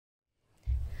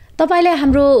तपाईलाई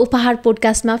हाम्रो उपहार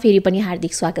पोडकास्टमा फेरि पनि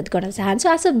हार्दिक स्वागत गर्न चाहन्छु।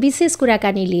 आज विशेष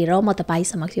कुराकानी लिएर म तपाईँ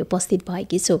समक्ष उपस्थित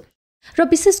भएकी छु र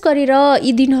विशेष गरेर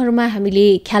यी दिनहरूमा हामीले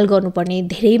ख्याल गर्नुपर्ने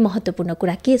धेरै महत्त्वपूर्ण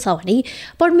कुरा के छ भने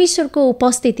परमेश्वरको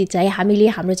उपस्थिति चाहिँ हामीले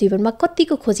हाम्रो जीवनमा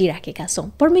कतिको खोजिराखेका छौँ।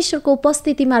 परमेश्वरको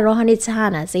उपस्थितिमा रहने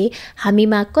चाहना चाहिँ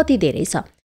हामीमा कति धेरै छ।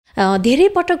 धेरै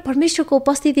पटक परमेश्वरको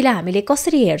उपस्थितिलाई हामीले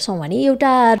कसरी हेर्छौँ भने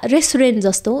एउटा रेस्टुरेन्ट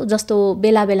जस्तो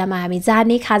बेला बेलामा हामी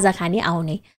जाने, खाजा खाने,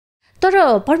 आउने। तर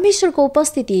परमेश्वरको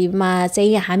उपस्थितिमा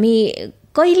चाहिँ हामी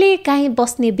कहिले काहीँ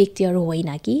बस्ने व्यक्तिहरू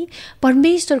होइन कि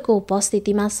परमेश्वरको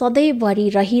उपस्थितिमा सधैँभरि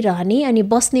रहिरहने अनि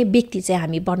बस्ने व्यक्ति चाहिँ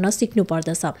हामी बन्न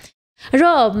सिक्नुपर्दछ। र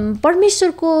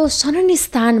परमेश्वरको शरण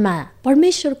स्थानमा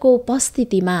परमेश्वरको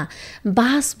उपस्थितिमा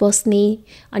बास बस्ने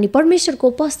अनि परमेश्वरको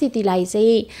उपस्थितिलाई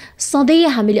चाहिँ सधैँ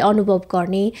हामीले अनुभव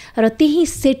गर्ने र त्यही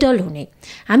सेटल हुने।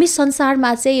 हामी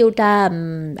संसारमा चाहिँ एउटा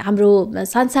हाम्रो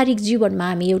सांसारिक जीवनमा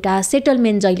हामी एउटा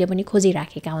सेटलमेन्ट जहिले पनि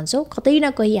खोजिराखेका हुन्छौँ। कतै न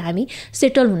कहीँ हामी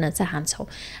सेटल हुन चाहन्छौँ,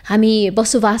 हामी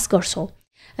बसोबास गर्छौँ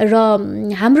र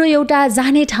हाम्रो एउटा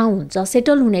जाने ठाउँ हुन्छ,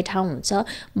 सेटल हुने ठाउँ हुन्छ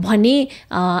भने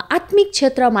आत्मिक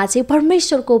क्षेत्रमा चाहिँ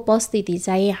परमेश्वरको उपस्थिति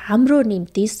चाहिँ हाम्रो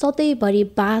निम्ति सधैँभरि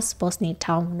बास बस्ने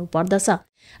ठाउँ हुनुपर्दछ।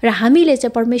 र हामीले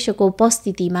चाहिँ परमेश्वरको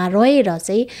उपस्थितिमा रहेर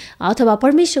चाहिँ अथवा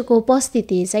परमेश्वरको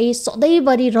उपस्थिति चाहिँ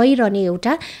सधैँभरि रहिरहने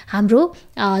एउटा हाम्रो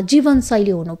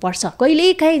जीवनशैली हुनुपर्छ।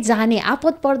 कहिलेकाहीँ जाने,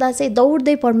 आपद पर्दा चाहिँ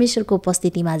दौड्दै परमेश्वरको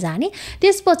उपस्थितिमा जाने,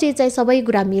 त्यसपछि चाहिँ सबै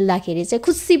कुरा मिल्दाखेरि चाहिँ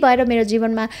खुसी भएर मेरो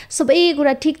जीवनमा सबै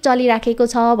कुरा ठिक चलिराखेको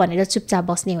छ भनेर चुपचाप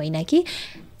बस्ने होइन कि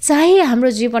चाहे हाम्रो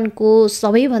जीवनको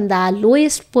सबैभन्दा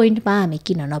लोएस्ट पोइन्टमा हामी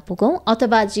किन नपुगौँ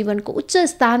अथवा जीवनको उच्च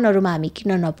स्थानहरूमा हामी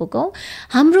किन नपुगौँ,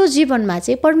 हाम्रो जीवनमा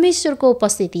चाहिँ परमेश्वरको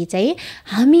उपस्थिति चाहिँ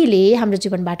हामीले हाम्रो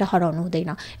जीवनबाट हराउनु हुँदैन।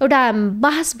 एउटा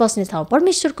बास बस्ने ठाउँ,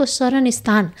 परमेश्वरको शरण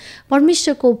स्थान,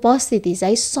 परमेश्वरको उपस्थिति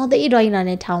चाहिँ सधैँ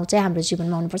रहिरहने ठाउँ चाहिँ हाम्रो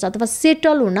जीवनमा हुनुपर्छ अथवा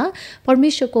सेटल हुन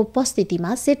परमेश्वरको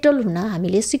उपस्थितिमा सेटल हुन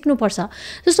हामीले सिक्नुपर्छ।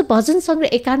 जस्तो भजन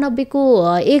सङ्ग्रह 91को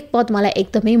एक पद मलाई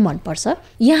एकदमै मनपर्छ।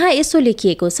 यहाँ यसो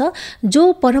लेखिएको छ,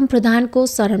 जो परम प्रधानको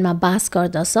शरणमा बास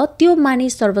गर्दछ त्यो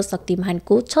मानिस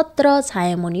सर्वशक्तिमानको छत्र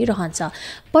छायामुनि रहन्छ।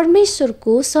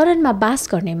 परमेश्वरको शरणमा बास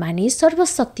गर्ने मानिस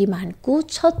सर्वशक्तिमानको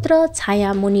छत्र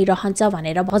छायामुनि रहन्छ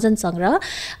भनेर भजन सङ्ग्रह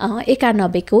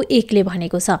 91को 1ले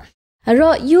भनेको छ।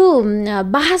 र यो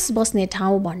बास बस्ने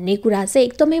ठाउँ भन्ने कुरा चाहिँ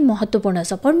एकदमै महत्त्वपूर्ण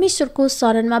छ। परमेश्वरको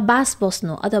शरणमा बास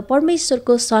बस्नु अथवा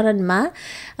परमेश्वरको शरणमा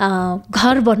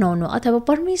घर बनाउनु अथवा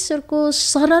परमेश्वरको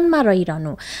शरणमा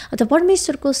रहिरहनु अथवा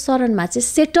परमेश्वरको शरणमा चाहिँ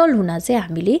सेटल हुन चाहिँ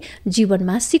हामीले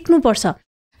जीवनमा सिक्नुपर्छ।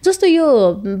 जस्तो यो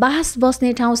बास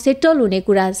बस्ने ठाउँ, सेटल हुने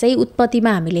कुरा चाहिँ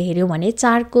उत्पत्तिमा हामीले हेऱ्यौँ भने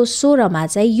 4को 16मा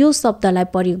चाहिँ यो शब्दलाई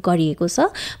प्रयोग गरिएको छ।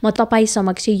 म तपाईँ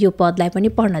समक्ष यो पदलाई पनि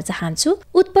पढ्न चाहन्छु।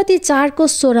 उत्पत्ति 4को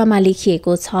 16मा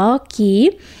लेखिएको छ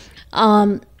कि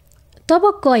तब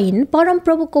कैन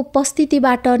परमप्रभुको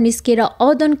उपस्थितिबाट निस्केर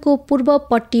औदनको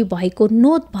पूर्वपट्टि भएको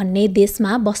नोद भन्ने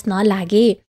देशमा बस्न लागे।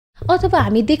 अथवा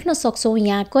हामी देख्न सक्छौँ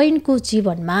यहाँ कैनको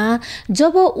जीवनमा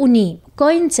जब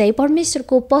कैन चाहिँ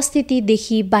परमेश्वरको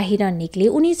उपस्थितिदेखि बाहिर निक्ले,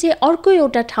 उनी चाहिँ अर्को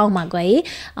एउटा ठाउँमा गए,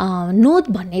 नोद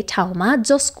भन्ने ठाउँमा,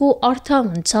 जसको अर्थ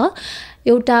हुन्छ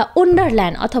एउटा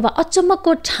वन्डरल्यान्ड अथवा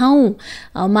अचम्मको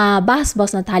ठाउँमा बास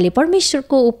बस्न थाले।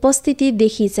 परमेश्वरको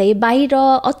उपस्थितिदेखि चाहिँ बाहिर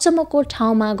अचम्मको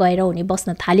ठाउँमा गएर उनी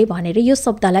बस्न थाले भनेर यो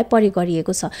शब्दलाई प्रयोग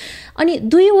गरिएको छ। अनि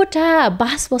दुईवटा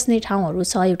बास बस्ने ठाउँहरू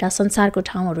छ, एउटा संसारको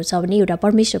ठाउँहरू छ भने एउटा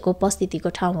परमेश्वरको उपस्थितिको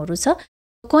ठाउँहरू छ।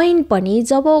 कैन पनि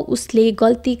जब उसले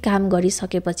गल्ती काम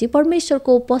गरिसकेपछि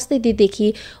परमेश्वरको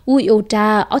उपस्थितिदेखि ऊ एउटा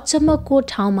अचम्मको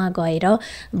ठाउँमा गएर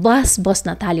बास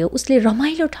बस्न थाल्यो। उसले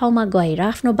रमाइलो ठाउँमा गएर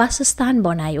आफ्नो वासस्थान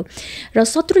बनायो। र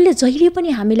शत्रुले जहिले पनि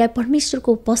हामीलाई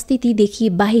परमेश्वरको उपस्थितिदेखि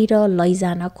बाहिर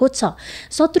लैजान खोज्छ।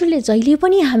 शत्रुले जहिले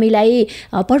पनि हामीलाई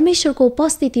परमेश्वरको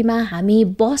उपस्थितिमा हामी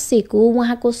बसेको,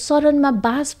 उहाँको शरणमा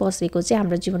बास बसेको चाहिँ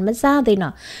हाम्रो जीवनमा जाँदैन।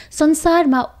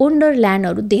 संसारमा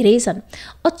वन्डरल्यान्डहरू धेरै छन्,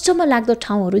 अचम्म लाग्दो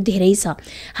ठाउँहरू धेरै छ,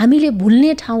 हामीले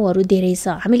भुल्ने ठाउँहरू धेरै छ,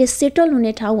 हामीले सेटल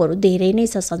हुने ठाउँहरू धेरै नै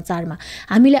छ संसारमा,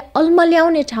 हामीलाई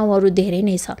अल्मल्याउने ठाउँहरू धेरै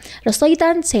नै छ। र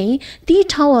शैतान चाहिँ ती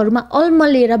ठाउँहरूमा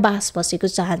अल्मलिएर बास बसेको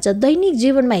चाहन्छ। दैनिक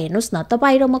जीवनमा हेर्नुहोस् न,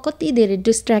 तपाईँ र म कति धेरै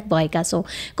डिस्ट्र्याक्ट भएका छौँ,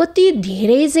 कति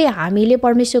धेरै चाहिँ हामीले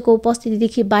परमेश्वरको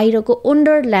उपस्थितिदेखि बाहिरको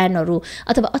वन्डरल्यान्डहरू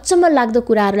अथवा अचम्म लाग्दो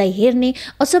कुराहरूलाई हेर्ने,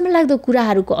 अचम्म लाग्दो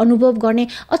कुराहरूको अनुभव गर्ने,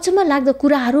 अचम्म लाग्दो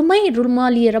कुराहरूमै रुलमा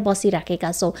लिएर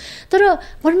बसिराखेका छौँ। तर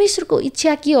परमेश्वरको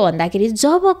शिक्षा के हो भन्दाखेरि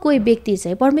जब कोही व्यक्ति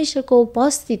चाहिँ परमेश्वरको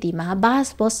उपस्थितिमा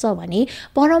बास बस्छ भने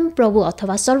परमप्रभु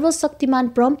अथवा सर्वशक्तिमान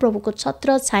परमप्रभुको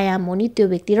छत्र छाया मुनि त्यो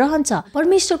व्यक्ति रहन्छ।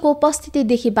 परमेश्वरको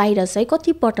उपस्थितिदेखि बाहिर चाहिँ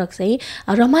कति पटक चाहिँ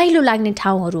रमाइलो लाग्ने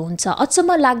ठाउँहरू हुन्छ,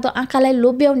 अचम्म लाग्दो आँखालाई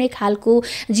लोभ्याउने खालको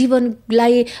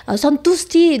जीवनलाई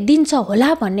सन्तुष्टि दिन्छ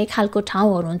होला भन्ने खालको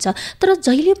ठाउँहरू हुन्छ। तर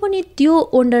जहिले पनि त्यो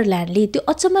वन्डरल्यान्डले, त्यो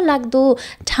अचम्म लाग्दो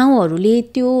ठाउँहरूले,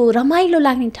 त्यो रमाइलो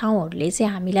लाग्ने ठाउँहरूले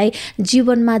चाहिँ हामीलाई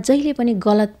जीवनमा जहिले पनि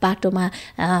गलत बाटोमा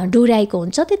डोर्याएको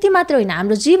हुन्छ। त्यति मात्र होइन,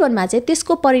 हाम्रो जीवनमा चाहिँ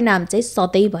त्यसको परिणाम चाहिँ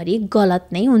सधैँभरि गलत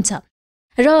नै हुन्छ।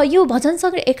 र यो भजन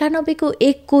सङ्ग्रह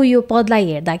 91 को यो पदलाई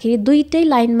हेर्दाखेरि दुईटै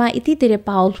लाइनमा यति धेरै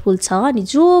पावरफुल छ। अनि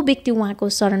जो व्यक्ति उहाँको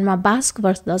शरणमा बास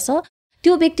बस्दछ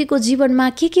त्यो व्यक्तिको जीवनमा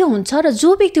के हुन्छ र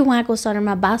जो व्यक्ति उहाँको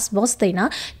शरणमा बास बस्दैन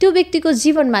त्यो व्यक्तिको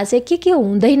जीवनमा चाहिँ के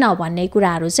हुँदैन भन्ने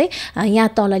कुराहरू चाहिँ यहाँ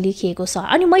तल लेखिएको छ।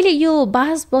 अनि मैले यो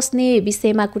बास बस्ने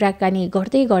विषयमा कुराकानी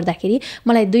गर्दै गर्दाखेरि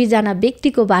मलाई दुईजना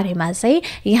व्यक्तिको बारेमा चाहिँ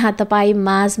यहाँ तपाईँ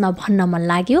माझमा भन्न मन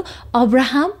लाग्यो,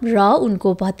 अब्राहम र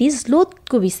उनको भतिज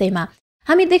लोतको विषयमा।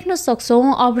 हामी देख्न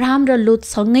सक्छौँ अब्राहम र लोत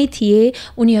सँगै थिए,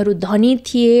 उनीहरू धनी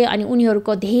थिए अनि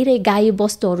उनीहरूको धेरै गाई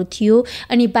बस्तुहरू थियो।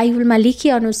 अनि बाइबलमा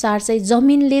लेखिएअनुसार चाहिँ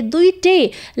जमिनले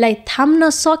दुईटैलाई थाम्न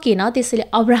सकेन, त्यसैले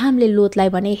अब्राहमले लोतलाई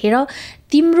भने, हेर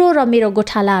तिम्रो र मेरो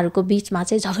गोठालाहरूको बिचमा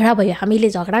चाहिँ झगडा भयो, हामीले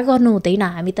झगडा गर्नु हुँदैन,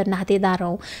 हामी त नातेदार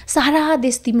हौँ, सारा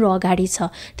देश तिम्रो अगाडि छ,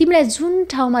 तिमीलाई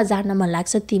जुन ठाउँमा जान मन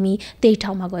लाग्छ तिमी त्यही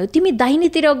ठाउँमा गयो, तिमी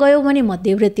दाहिनेतिर गयौ भने म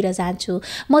देब्रेतिर जान्छु,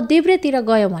 म देब्रेतिर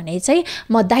गयो भने चाहिँ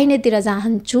म दाहिनेतिर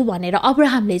जान्छु भनेर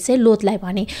अब्राहमले चाहिँ लोतलाई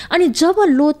भने। अनि जब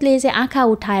लोतले चाहिँ आँखा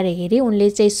उठाएर हेरे उनले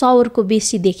चाहिँ सौरको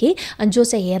बेसी देखे, अनि जो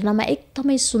चाहिँ हेर्नमा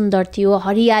एकदमै सुन्दर थियो,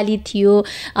 हरियाली थियो,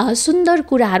 सुन्दर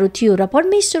कुराहरू थियो। र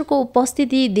परमेश्वरको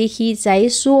उपस्थितिदेखि चाहिँ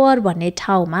सोअर भन्ने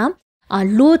ठाउँमा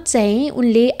लोत चाहिँ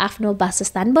उनले आफ्नो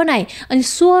वासस्थान बनाए। अनि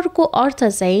सोअरको अर्थ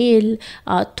चाहिँ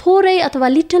थोरै अथवा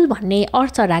लिटल भन्ने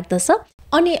अर्थ राख्दछ।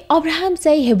 अनि अब्राहम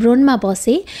चाहिँ हेब्रोनमा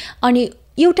बसे अनि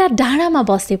एउटा डाँडामा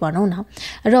बसे भनौँ न।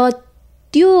 र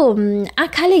त्यो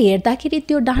आँखाले हेर्दाखेरि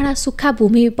त्यो डाँडा सुक्खा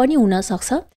भूमि पनि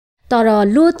हुनसक्छ, तर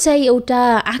लोत चाहिँ एउटा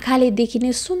आँखाले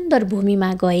देखिने सुन्दर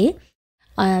भूमिमा गए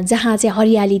जहाँ चाहिँ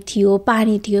हरियाली थियो,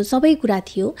 पानी थियो, सबै कुरा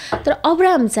थियो। तर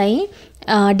अब्राहम चाहिँ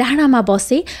डाँडामा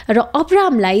बसे र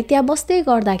अब्राहमलाई त्यहाँ बस्दै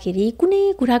गर्दाखेरि कुनै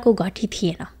कुराको घटी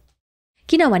थिएन,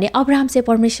 किनभने अब्राहम चाहिँ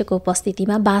परमेश्वरको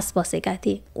उपस्थितिमा बास बसेका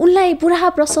थिए। उनलाई पुरा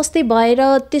प्रशस्तै भएर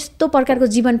त्यस्तो प्रकारको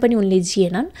जीवन पनि उनले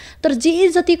जिएनन्, तर जे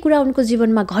जति कुरा उनको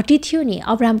जीवनमा घटी थियो नि,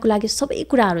 अब्राहमको लागि सबै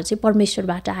कुराहरू चाहिँ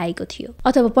परमेश्वरबाट आएको थियो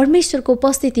अथवा परमेश्वरको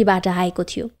उपस्थितिबाट आएको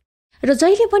थियो। र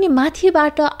जहिले पनि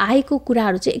माथिबाट आएको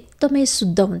कुराहरू चाहिँ एकदमै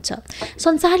शुद्ध हुन्छ।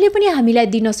 संसारले पनि हामीलाई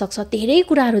दिन सक्छ, धेरै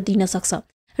कुराहरू दिन सक्छ,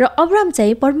 र अब्राहम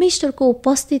चाहिँ परमेश्वरको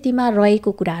उपस्थितिमा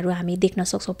रहेको कुराहरू हामी देख्न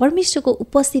सक्छौँ। परमेश्वरको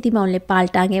उपस्थितिमा उनले पाल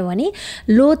टाँगे भने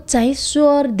लोत चाहिँ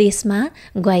सोअर देशमा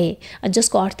गए,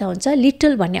 जसको अर्थ हुन्छ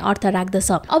लिटल भन्ने अर्थ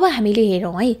राख्दछ। अब हामीले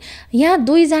हेरौँ है, यहाँ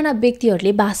दुईजना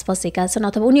व्यक्तिहरूले बास बसेका छन्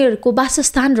अथवा उनीहरूको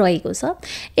वासस्थान रहेको छ।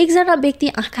 एकजना व्यक्ति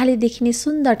आँखाले देखिने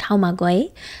सुन्दर ठाउँमा गए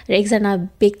र एकजना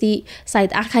व्यक्ति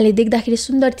सायद आँखाले देख्दाखेरि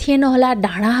सुन्दर थिएन होला,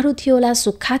 डाँडाहरू थियो होला,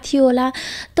 सुक्खा थियो होला,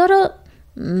 तर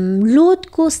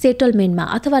लोतको सेटलमेन्टमा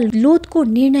अथवा लोतको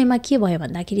निर्णयमा के भयो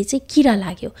भन्दाखेरि चाहिँ किरा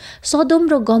लाग्यो। सदोम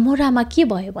र गमोरामा के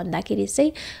भयो भन्दाखेरि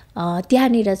चाहिँ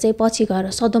त्यहाँनिर चाहिँ पछि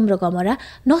गएर सदोम र गमोरा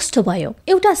नष्ट भयो।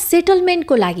 एउटा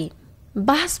सेटलमेन्टको लागि,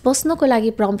 बास बस्नको लागि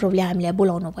परमप्रभुले हामीलाई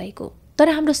बोलाउनु भएको, तर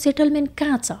हाम्रो सेटलमेन्ट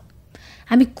कहाँ छ?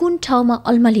 हामी कुन ठाउँमा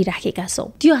अल्मली राखेका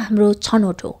छौँ त्यो हाम्रो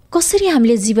छनौट हो। कसरी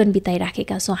हामीले जीवन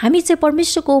बिताइराखेका छौँ? हामी चाहिँ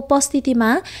परमेश्वरको उपस्थितिमा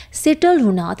सेटल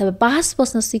हुन अथवा बास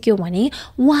बस्न सिक्यौँ भने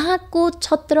उहाँको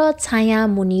छत्र छाया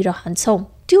मुनि रहन्छौँ।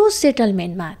 त्यो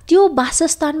सेटलमेन्टमा, त्यो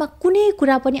वासस्थानमा कुनै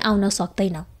कुरा पनि आउन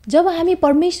सक्दैन। जब हामी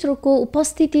परमेश्वरको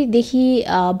उपस्थितिदेखि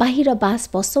बाहिर बास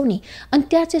बस्छौँ नि, अनि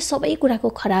त्यहाँ चाहिँ सबै कुराको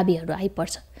खराबीहरू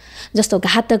आइपर्छ, जस्तो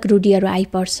घातक रूढीहरू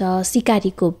आइपर्छ,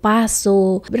 सिकारीको पासो,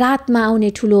 रातमा आउने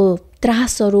ठुलो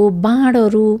त्रासहरू,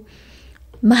 बाढहरू,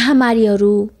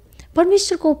 महामारीहरू।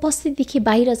 परमेश्वरको उपस्थितिदेखि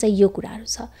बाहिर चाहिँ यो कुराहरू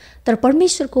छ। तर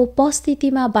परमेश्वरको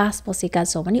उपस्थितिमा बास बसेका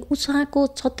छौँ भने, उहाँको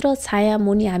छत्र छाया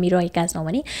मुनि हामी रहेका छौँ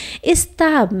भने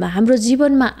यस्ता हाम्रो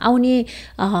जीवनमा आउने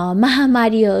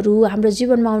महामारीहरू, हाम्रो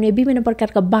जीवनमा आउने विभिन्न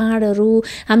प्रकारका बाढहरू,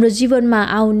 हाम्रो जीवनमा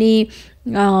आउने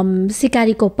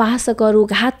सिकारीको पासकहरू,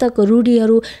 घातक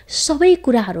रूढीहरू, सबै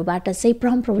कुराहरूबाट चाहिँ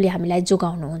परमप्रभुले हामीलाई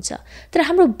जोगाउनुहुन्छ। तर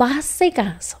हाम्रो बास चाहिँ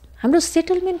कहाँ छ? हाम्रो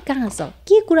सेटलमेन्ट कहाँ छ?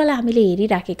 के कुरालाई हामीले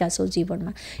हेरिराखेका छौँ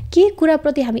जीवनमा? के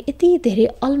कुराप्रति हामी यति धेरै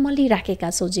अल्मली राखेका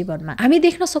छौँ जीवनमा? हामी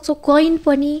देख्न सक्छौँ कैन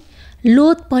पनि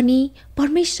लोत पनि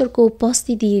परमेश्वरको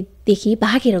उपस्थितिदेखि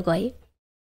भागेर गए।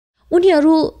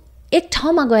 उनीहरू एक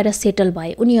ठाउँमा गएर सेटल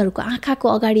भए। उनीहरूको आँखाको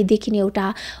अगाडि देखिने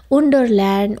एउटा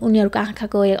वन्डरल्यान्ड, उनीहरूको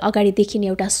आँखाको अगाडि देखिने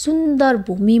एउटा सुन्दर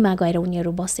भूमिमा गएर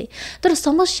उनीहरू बसे। तर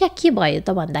समस्या के भयो त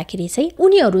भन्दाखेरि चाहिँ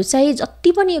उनीहरू चाहिँ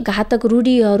जति पनि घातक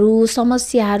रूढिहरू,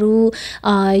 समस्याहरू,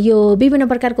 यो विभिन्न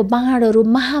प्रकारको बाढहरू,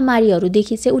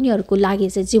 महामारीहरूदेखि चाहिँ उनीहरूको लागि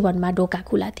चाहिँ जीवनमा ढोका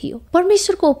खुला थियो।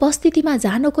 परमेश्वरको उपस्थितिमा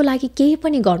जानको लागि केही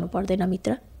पनि गर्नु पर्दैन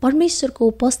मित्र। परमेश्वरको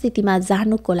उपस्थितिमा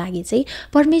जानुको लागि चाहिँ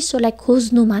परमेश्वरलाई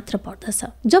खोज्नु मात्र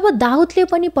पर्दछ। जब दाउदले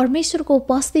पनि परमेश्वरको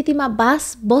उपस्थितिमा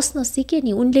बस्न सिके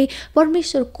नि, उनले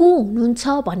परमेश्वर को हुनुहुन्छ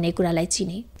भन्ने कुरालाई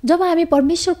चिने। जब हामी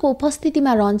परमेश्वरको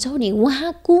उपस्थितिमा रहन्छौँ नि,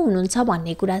 उहाँ को हुनुहुन्छ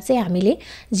भन्ने कुरा चाहिँ हामीले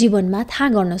जीवनमा थाहा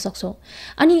गर्न सक्छौँ।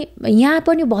 अनि यहाँ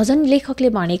पनि भजन लेखकले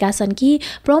भनेका छन् कि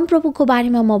परमप्रभुको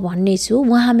बारेमा म भन्ने छु,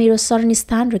 उहाँ मेरो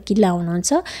शरणस्थान र किल्ला हुनुहुन्छ,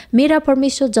 मेरा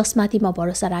परमेश्वर जसमाथि म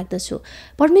भरोसा राख्दछु।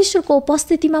 परमेश्वरको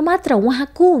उपस्थितिमा मात्र उहाँ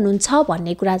को हुनुहुन्छ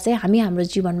भन्ने कुरा चाहिँ हामी हाम्रो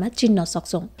जीवनमा चिन्न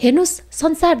सक्छौँ। हेर्नुहोस्,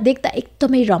 संसार देख्दा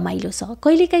एकदमै रमाइलो छ।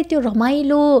 कहिलेकाहीँ त्यो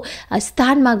रमाइलो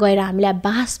स्थानमा गएर हामीलाई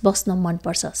बस्न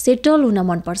मनपर्छ, सेटल हुन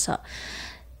मनपर्छ।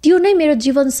 त्यो नै मेरो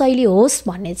जीवनशैली होस्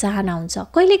भन्ने चाहना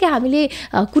हुन्छ। कहिलेकाहीँ हामीले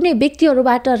कुनै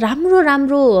व्यक्तिहरूबाट राम्रो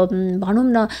राम्रो भनौँ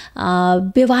न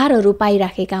व्यवहारहरू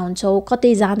पाइराखेका हुन्छौँ।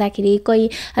 कतै जाँदाखेरि कोही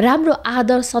राम्रो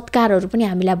आदर सत्कारहरू पनि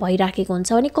हामीलाई भइराखेको हुन्छ,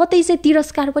 अनि कतै चाहिँ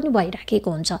तिरस्कार पनि भइराखेको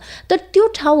हुन्छ। तर त्यो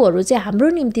ठाउँहरू चाहिँ हाम्रो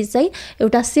निम्ति चाहिँ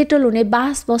एउटा सेटल हुने,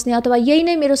 बस्ने अथवा यही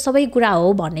नै मेरो सबै कुरा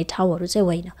हो भन्ने ठाउँहरू चाहिँ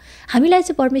होइन। हामीलाई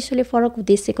चाहिँ परमेश्वरले फरक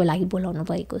उद्देश्यको लागि बोलाउनु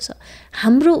भएको छ।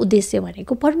 हाम्रो उद्देश्य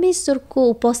भनेको परमेश्वरको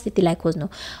उपस्थितिलाई खोज्नु,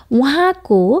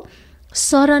 उहाँको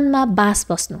शरणमा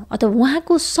बस्नु अथवा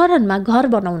उहाँको शरणमा घर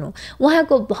बनाउनु,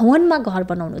 उहाँको भवनमा घर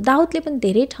बनाउनु। दाउदले पनि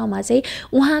धेरै ठाउँमा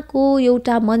चाहिँ उहाँको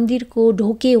एउटा मन्दिरको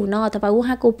ढोके हुन अथवा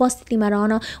उहाँको उपस्थितिमा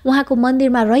रहन, उहाँको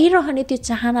मन्दिरमा रहिरहने त्यो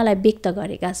चाहनालाई व्यक्त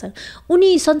गरेका छन्।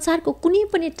 उनी संसारको कुनै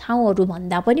पनि ठाउँहरू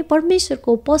भन्दा पनि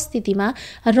परमेश्वरको उपस्थितिमा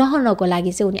रहनको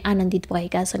लागि चाहिँ उनी आनन्दित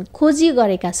भएका छन्, खोजी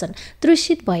गरेका छन्,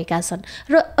 तृषित भएका छन्।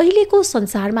 र अहिलेको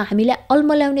संसारमा हामीलाई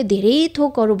अल्मल्याउने धेरै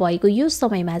थोकहरू भएको यो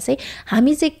समयमा चाहिँ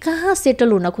हामी चाहिँ कहाँ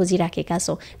सेटल हुन खोजिराखेका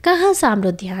छौँ, कहाँ छ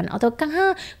हाम्रो ध्यान, अथवा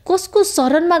कहाँ कसको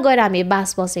शरणमा गएर हामी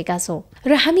बसेका छौँ।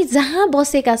 र हामी जहाँ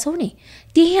बसेका छौँ नि,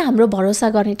 त्यही हाम्रो भरोसा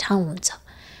गर्ने ठाउँ हुन्छ।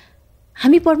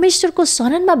 हामी परमेश्वरको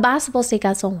शरणमा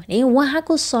बसेका छौँ भने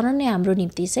उहाँको शरण नै हाम्रो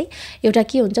निम्ति चाहिँ एउटा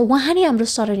के हुन्छ, उहाँ नै हाम्रो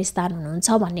शरण स्थान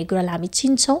हुनुहुन्छ भन्ने कुरालाई हामी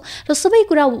चिन्छौँ र सबै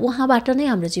कुरा उहाँबाट नै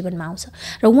हाम्रो जीवनमा आउँछ।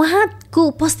 र उहाँको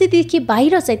उपस्थितिदेखि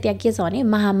बाहिर चाहिँ त्यहाँ के छ भने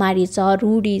महामारी छ,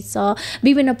 रूढी छ,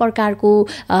 विभिन्न प्रकारको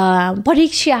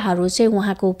परीक्षाहरू चाहिँ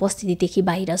उहाँको उपस्थितिदेखि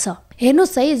बाहिर छ।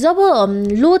 हेर्नुहोस् है, जब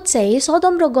लोत चाहिँ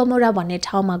सदम र गमोरा भन्ने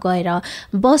ठाउँमा गएर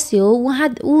बस्यो,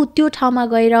 ऊ त्यो ठाउँमा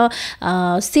गएर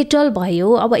सेटल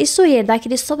भयो। अब यसो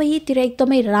हेर्दाखेरि सबैतिर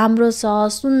एकदमै राम्रो छ,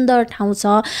 सुन्दर ठाउँ छ,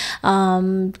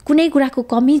 कुनै कुराको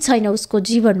कमी छैन उसको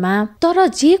जीवनमा।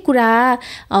 तर जे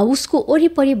कुरा उसको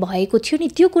वरिपरि भएको थियो नि,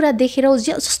 त्यो कुरा देखेर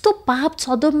जस्तो पाप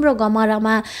सदम र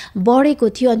गमोरामा बढेको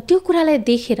थियो, अनि त्यो कुरालाई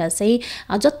देखेर चाहिँ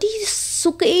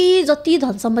जति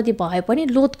धन सम्पत्ति भए पनि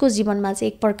लोतको जीवनमा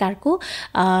चाहिँ एक प्रकारको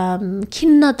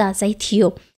खिन्नता चाहिँ थियो।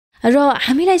 र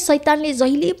हामीलाई शैतानले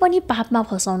जहिले पनि पापमा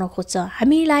फसाउन खोज्छ।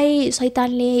 हामीलाई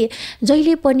शैतानले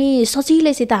जहिले पनि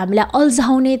सजिलैसित हामीलाई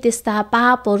अल्झाउने त्यस्ता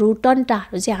पापहरू,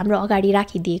 टन्टाहरू चाहिँ हाम्रो अगाडि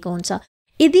राखिदिएको हुन्छ।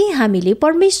 यदि हामीले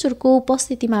परमेश्वरको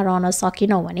उपस्थितिमा रहन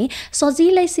सकेनौँ भने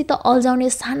सजिलैसित अल्झाउने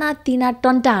सानातिना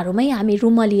टन्टाहरूमै हामी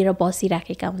रुमलिएर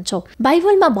बसिराखेका हुन्छौँ।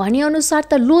 बाइबलमा भनेअनुसार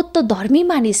त लोत त धर्मी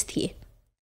मानिस थिए,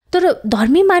 तर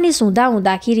धर्मी मानिस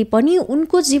हुँदाखेरि पनि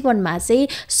उनको जीवनमा चाहिँ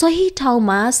सही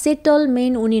ठाउँमा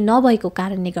सेटलमेन्ट उनी नभएको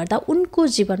कारणले गर्दा उनको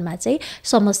जीवनमा चाहिँ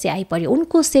समस्या आइपर्यो,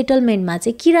 उनको सेटलमेन्टमा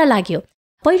चाहिँ किरा लाग्यो।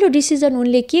 पहिलो डिसिजन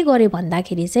उनले के गरे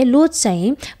भन्दाखेरि चाहिँ लोत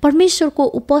चाहिँ परमेश्वरको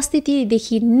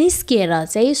उपस्थितिदेखि निस्किएर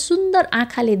चाहिँ सुन्दर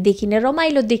आँखाले देखिने,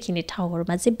 रमाइलो देखिने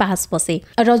ठाउँहरूमा चाहिँ बसे।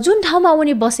 र जुन ठाउँमा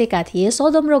उनी बसेका थिए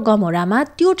सदम र गमोरामा,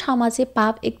 त्यो ठाउँमा चाहिँ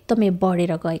पाप एकदमै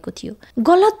बढेर गएको थियो।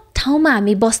 गलत ठाउँमा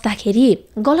हामी बस्दाखेरि,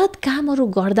 गलत कामहरू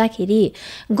गर्दाखेरि,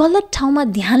 गलत ठाउँमा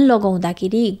ध्यान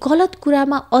लगाउँदाखेरि, गलत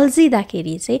कुरामा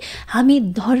अल्झिँदाखेरि चाहिँ हामी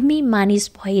धर्मी मानिस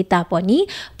भए तापनि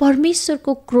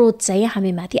परमेश्वरको क्रोध चाहिँ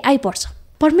हामी माथि आइपर्छ।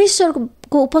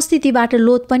 परमेश्वरको उपस्थितिबाट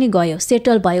लोत पनि गयो,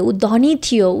 सेटल भयो, ऊ धनी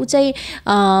थियो, ऊ चाहिँ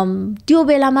त्यो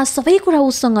बेलामा सबै कुरा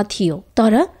उसँग थियो।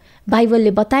 तर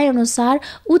बाइबलले बताएअनुसार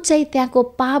ऊ चाहिँ त्यहाँको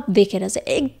पाप देखेर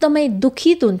चाहिँ एकदमै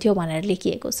दुखित हुन्थ्यो भनेर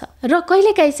लेखिएको छ। र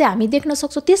कहिलेकाहीँ चाहिँ हामी देख्न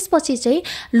सक्छौँ त्यसपछि चाहिँ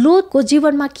लोतको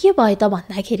जीवनमा के भयो त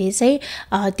भन्दाखेरि चाहिँ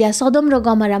त्यहाँ सदम र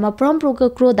गमोरामा परमप्रभुको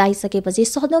क्रोध आइसकेपछि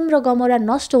सदम र गमोरा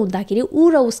नष्ट हुँदाखेरि ऊ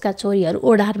र उसका छोरीहरू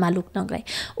ओडारमा लुक्न गए।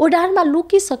 ओडारमा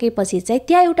लुकिसकेपछि चाहिँ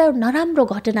त्यहाँ एउटा नराम्रो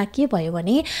घटना के भयो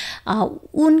भने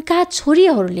उनका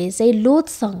छोरीहरूले चाहिँ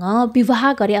लोतसँग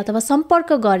विवाह गरे अथवा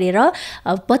सम्पर्क गरेर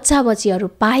बच्चा बच्चीहरू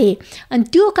पाए। अनि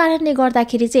त्यो कारणले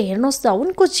गर्दाखेरि चाहिँ हेर्नुहोस् त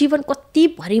उनको जीवन कति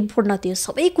भरिपूर्ण थियो,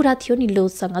 सबै कुरा थियो नि,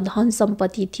 लोतसँग धन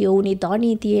सम्पत्ति थियो, उनी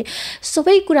धनी थिए,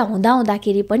 सबै कुरा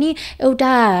हुँदाखेरि पनि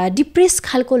एउटा डिप्रेस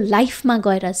खालको लाइफमा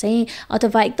गएर चाहिँ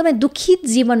अथवा एकदमै दुखित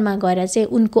जीवनमा गएर चाहिँ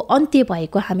उनको अन्त्य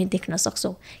भएको हामी देख्न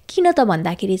सक्छौँ। किन त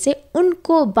भन्दाखेरि चाहिँ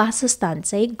उनको वासस्थान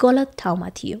चाहिँ गलत ठाउँमा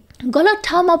थियो। गलत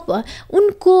ठाउँमा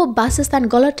उनको वासस्थान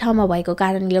गलत ठाउँमा भएको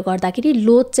कारणले गर्दाखेरि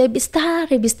लोत चाहिँ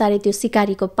बिस्तारै बिस्तारै त्यो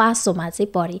सिकारीको पासोमा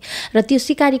चाहिँ परे र त्यो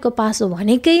सिकारीको पासो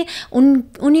भनेकै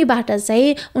उनीबाट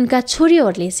चाहिँ उनका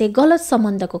छोरीहरूले चाहिँ गलत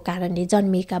सम्बन्धको कारणले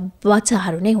जन्मिएका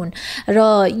बच्चाहरू नै हुन् र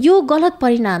यो गलत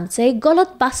परिणाम चाहिँ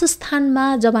गलत वासस्थानमा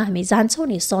जब हामी जान्छौँ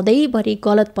नि सधैँभरि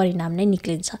गलत परिणाम नै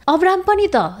निक्लिन्छ। अब्राहम पनि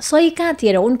त सही कहाँ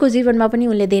थिए र उनको जीवनमा पनि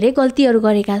उनले धेरै गल्तीहरू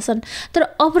गरेका छन्, तर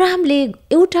अब्राहमले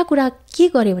एउटा कुरा के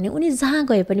गर्यो भने उनी जहाँ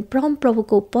गए पनि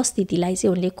परमप्रभुको उपस्थितिलाई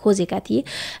चाहिँ उनले खोजेका थिए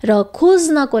र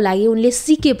खोज्नको लागि उनले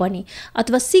सिके पनि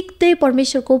अथवा सिक्दै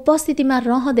परमेश्वरको उपस्थितिमा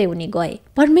रहँदै उनी गए।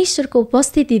 परमेश्वरको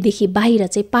उपस्थितिदेखि बाहिर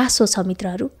चाहिँ पासो छ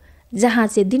मित्रहरू, जहाँ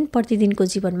चाहिँ दिन प्रतिदिनको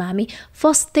जीवनमा हामी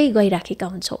फस्दै गइराखेका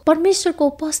हुन्छौँ। परमेश्वरको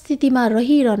उपस्थितिमा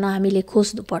रहिरहन हामीले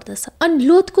खोज्नु पर्दछ। अनि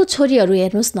लोतको छोरीहरू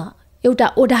हेर्नुहोस् न, एउटा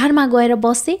ओढारमा गएर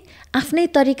बसे, आफ्नै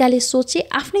तरिकाले सोचे,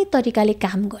 आफ्नै तरिकाले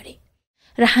काम गरे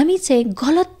र हामी चाहिँ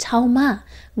गलत ठाउँमा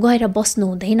गएर बस्नु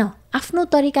हुँदैन, आफ्नो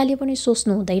तरिकाले पनि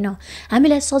सोच्नु हुँदैन।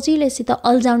 हामीलाई सजिलैसित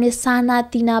अल्झाउने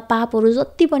सानातिना पापहरू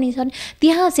जति पनि छन्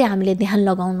त्यहाँ चाहिँ हामीले ध्यान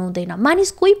लगाउनु हुँदैन।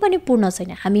 मानिस कोही पनि पूर्ण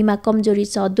छैन, हामीमा कमजोरी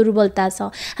छ, दुर्बलता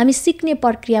छ, हामी सिक्ने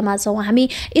प्रक्रियामा छौँ, हामी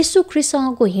येशू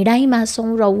ख्रीष्टसँगको हिँडाइमा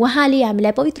छौँ र उहाँले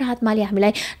हामीलाई पवित्र आत्माले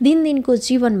हामीलाई दिनदिनको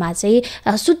जीवनमा चाहिँ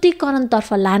शुद्धिकरणतर्फ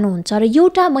लानुहुन्छ र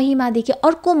एउटा महिमादेखि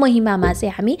अर्को महिमामा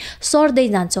चाहिँ हामी सर्दै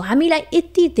जान्छौँ। हामीलाई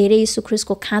यति धेरै येशू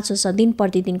ख्रीष्टको खाँचो छ दिन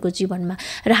प्रतिदिनको जीवनमा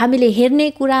र हामीले हेर्ने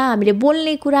कुरा, हामीले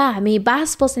बोल्ने कुरा, हामी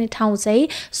बास बस्ने ठाउँ चाहिँ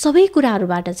सबै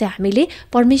कुराहरूबाट चाहिँ हामीले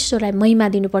परमेश्वरलाई महिमा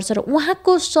दिनुपर्छ र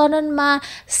उहाँको शरणमा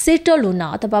सेटल हुन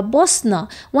अथवा बस्न,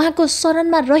 उहाँको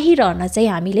शरणमा रहिरहन चाहिँ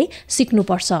हामीले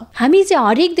सिक्नुपर्छ। हामी चाहिँ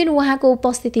हरेक दिन उहाँको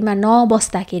उपस्थितिमा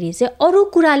नबस्दाखेरि चाहिँ अरू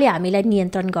कुराले हामीलाई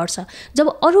नियन्त्रण गर्छ। जब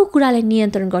अरू कुराले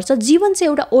नियन्त्रण गर्छ जीवन चाहिँ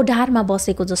एउटा ओढारमा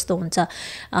बसेको जस्तो हुन्छ,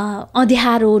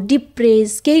 अँध्यारो,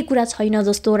 डिप्रेस, केही कुरा छैन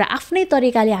जस्तो र आफ्नै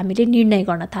तरिकाले हामीले निर्णय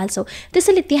गर्न थाल्छौँ।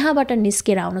 त्यसैले त्यहाँबाट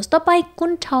निस्केर आउनुहोस्। तपाईँ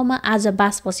कुन ठाउँमा आज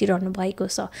बास बसिरहनु भएको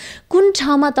छ? कुन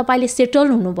ठाउँमा तपाईँले सेटल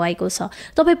हुनुभएको छ?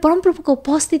 तपाईँ परमप्रभुको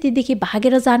उपस्थितिदेखि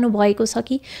भागेर जानुभएको छ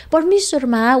कि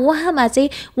परमेश्वरमा उहाँमा चाहिँ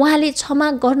उहाँले क्षमा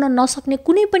गर्न नसक्ने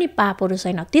कुनै पनि पापहरू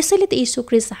छैन। त्यसैले त येशू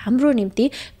ख्रीष्ट हाम्रो निम्ति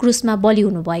क्रुसमा बलि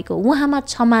हुनुभएको। उहाँमा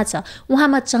क्षमा छ,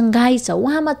 उहाँमा चङ्गाई छ,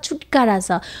 उहाँमा छुटकारा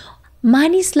छ।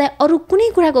 मानिसलाई अरू कुनै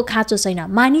कुराको खाँचो छैन,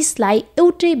 मानिसलाई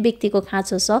एउटै व्यक्तिको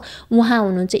खाँचो छ, उहाँ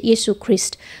हुनुहुन्छ येशू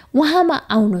ख्रीष्ट। उहाँमा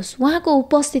आउनुहोस्, उहाँको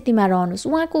उपस्थितिमा रहनुहोस्।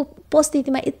 उहाँको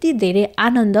उपस्थितिमा यति धेरै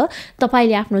आनन्द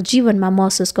तपाईँले आफ्नो जीवनमा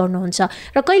महसुस गर्नुहुन्छ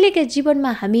र कहिलेकाहीँ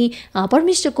जीवनमा हामी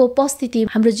परमेश्वरको उपस्थिति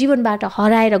हाम्रो जीवनबाट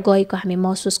हराएर गएको हामी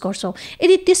महसुस गर्छौँ।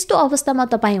 यदि त्यस्तो अवस्थामा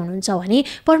तपाईँ हुनुहुन्छ भने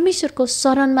परमेश्वरको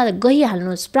शरणमा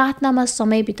गइहाल्नुहोस्, प्रार्थनामा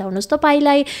समय बिताउनुहोस्।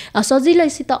 तपाईँलाई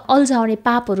सजिलैसित अल्झाउने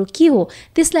पापहरू के हो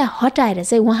त्यसलाई हटाएर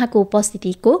चाहिँ उहाँको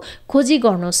उपस्थितिको खोजी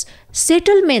गर्नुहोस्।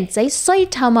 सेटलमेन्ट चाहिँ सही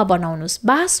ठाउँमा बनाउनुहोस्,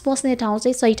 बास बस्ने ठाउँ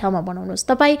चाहिँ सही ठाउँमा बनाउनुहोस्।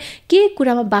 तपाईँ के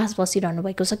कुरामा बास बसिरहनु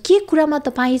भएको छ, के कुरामा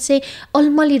तपाईँ चाहिँ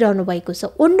अल्मलिरहनु भएको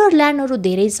छ। वन्डरल्यान्डहरू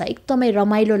धेरै छ, एकदमै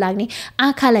रमाइलो लाग्ने,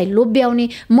 आँखालाई लोभ्याउने,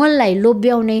 मनलाई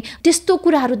लोभ्याउने त्यस्तो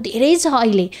कुराहरू धेरै छ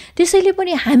अहिले। त्यसैले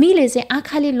पनि हामीले चाहिँ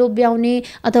आँखाले लोभ्याउने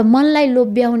अथवा मनलाई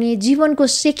लोभ्याउने जीवनको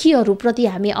सेखीहरूप्रति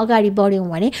हामी अगाडि बढ्यौँ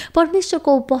भने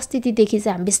परमेश्वरको उपस्थितिदेखि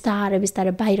चाहिँ हामी बिस्तारै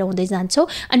बिस्तारै बाहिर हुँदै जान्छौँ।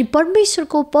 अनि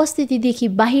परमेश्वरको उपस्थितिदेखि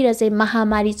बाहिर चाहिँ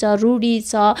महामारी छ, रूढी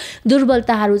छ,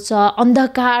 दुर्बलताहरू छ,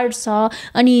 अन्धकार छ,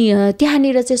 अनि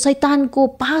त्यहाँनिर चाहिँ शैतानको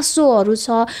पासोहरू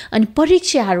छ, अनि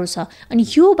परीक्षाहरू छ। अनि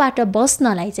योबाट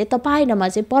बस्नलाई चाहिँ तपाईँ र म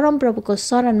चाहिँ परमप्रभुको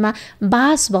शरणमा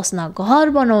बास बस्न, घर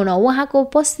बनाउन, उहाँको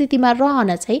उपस्थितिमा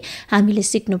रहन चाहिँ हामीले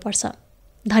सिक्नुपर्छ।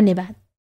 धन्यवाद।